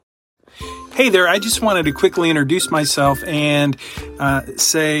Hey there, I just wanted to quickly introduce myself and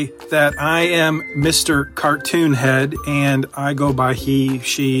say that I am Mr. Cartoon Head, and I go by he,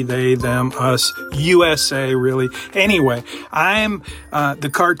 she, they, them, us, USA, really. Anyway, I'm the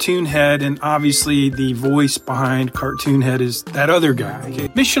Cartoon Head, and obviously the voice behind Cartoon Head is that other guy. Okay.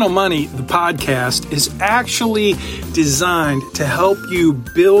 Missional Money, the podcast, is actually designed to help you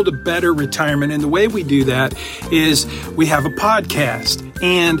build a better retirement, and the way we do that is we have a podcast.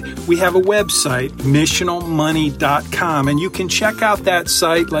 And we have a website, missionalmoney.com. And you can check out that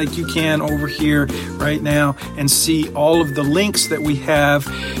site like you can over here right now and see all of the links that we have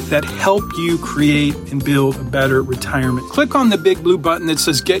that help you create and build a better retirement. Click on the big blue button that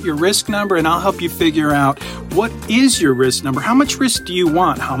says Get Your Risk Number, and I'll help you figure out what is your risk number. How much risk do you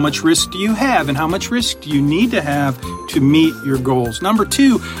want? How much risk do you have? And how much risk do you need to have to meet your goals? Number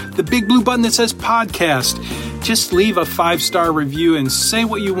 2, the big blue button that says Podcast. Just leave a 5-star review and say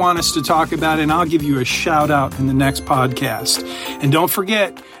what you want us to talk about, and I'll give you a shout out in the next podcast. And don't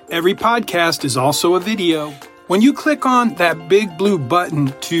forget, every podcast is also a video. When you click on that big blue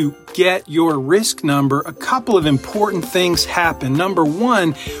button to get your risk number, a couple of important things happen. Number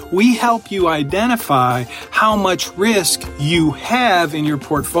 1, we help you identify how much risk you have in your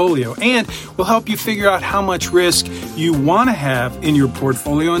portfolio, and we'll help you figure out how much risk you want to have in your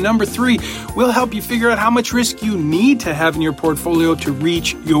portfolio. And number 3, we'll help you figure out how much risk you need to have in your portfolio to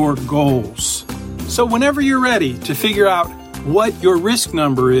reach your goals. So whenever you're ready to figure out what your risk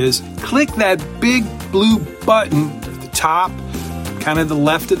number is, click that big blue button at the top, kind of the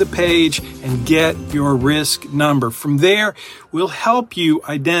left of the page, and get your risk number. From there, we'll help you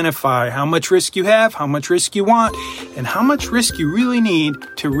identify how much risk you have, how much risk you want, and how much risk you really need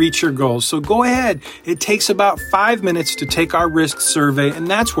to reach your goals. So go ahead. It takes about 5 minutes to take our risk survey, and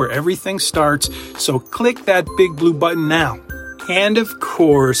that's where everything starts. So click that big blue button now. And of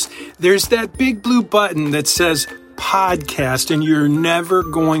course, there's that big blue button that says Podcast, and you're never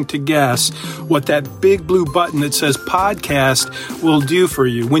going to guess what that big blue button that says Podcast will do for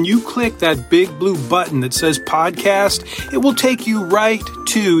you. When you click that big blue button that says Podcast, it will take you right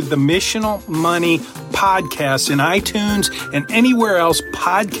to the Missional Money podcast in iTunes and anywhere else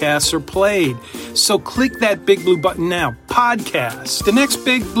podcasts are played. So click that big blue button now, Podcast. The next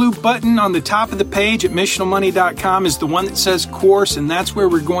big blue button on the top of the page at missionalmoney.com is the one that says Course, and that's where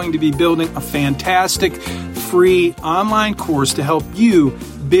we're going to be building a fantastic free online course to help you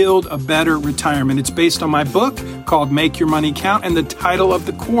build a better retirement. It's based on my book called Make Your Money Count, and the title of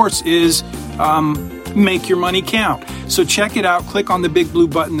the course is Make Your Money Count. So check it out. Click on the big blue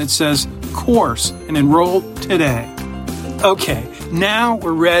button that says Course and enroll today. Okay, now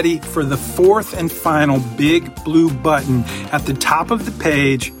we're ready for the 4th and final big blue button at the top of the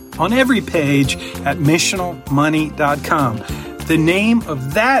page, on every page at missionalmoney.com. The name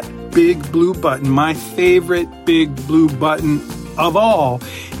of that big blue button, my favorite big blue button of all,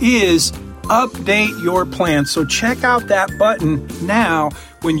 is Update Your Plan. So check out that button now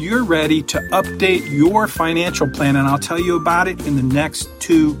when you're ready to update your financial plan, and I'll tell you about it in the next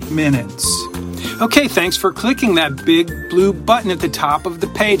 2 minutes. Okay, thanks for clicking that big blue button at the top of the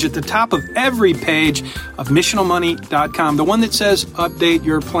page, at the top of every page of missionalmoney.com, the one that says Update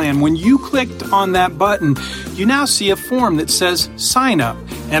Your Plan. When you clicked on that button, you now see a form that says Sign Up.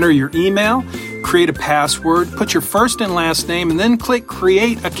 Enter your email, create a password, put your first and last name, and then click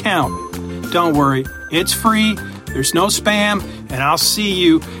Create Account. Don't worry, it's free, there's no spam, and I'll see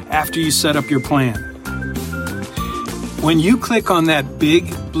you after you set up your plan. When you click on that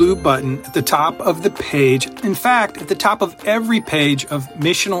big blue button at the top of the page, in fact, at the top of every page of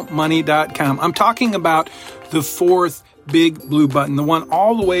missionalmoney.com, I'm talking about the 4th big blue button, the one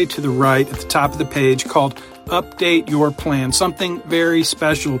all the way to the right at the top of the page called Update Your Plan. Something very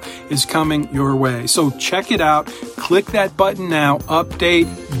special is coming your way. So check it out. Click that button now. Update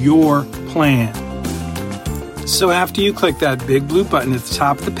Your Plan. So after you click that big blue button at the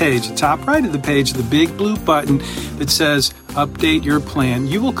top of the page, the top right of the page, the big blue button that says Update Your Plan,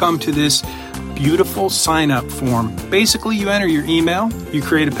 you will come to this beautiful sign-up form. Basically, you enter your email, you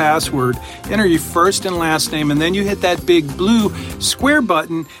create a password, enter your first and last name, and then you hit that big blue square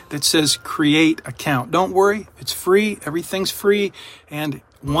button that says Create Account. Don't worry, it's free, everything's free, and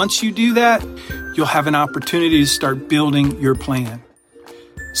once you do that, you'll have an opportunity to start building your plan.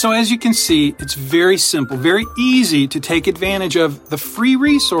 So as you can see, it's very simple, very easy to take advantage of the free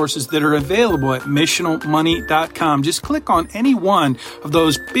resources that are available at missionalmoney.com. Just click on any one of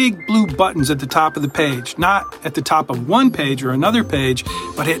those big blue buttons at the top of the page, not at the top of one page or another page,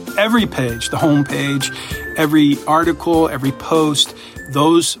 but hit every page, the home page, every article, every post.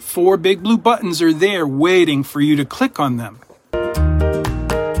 Those 4 big blue buttons are there waiting for you to click on them.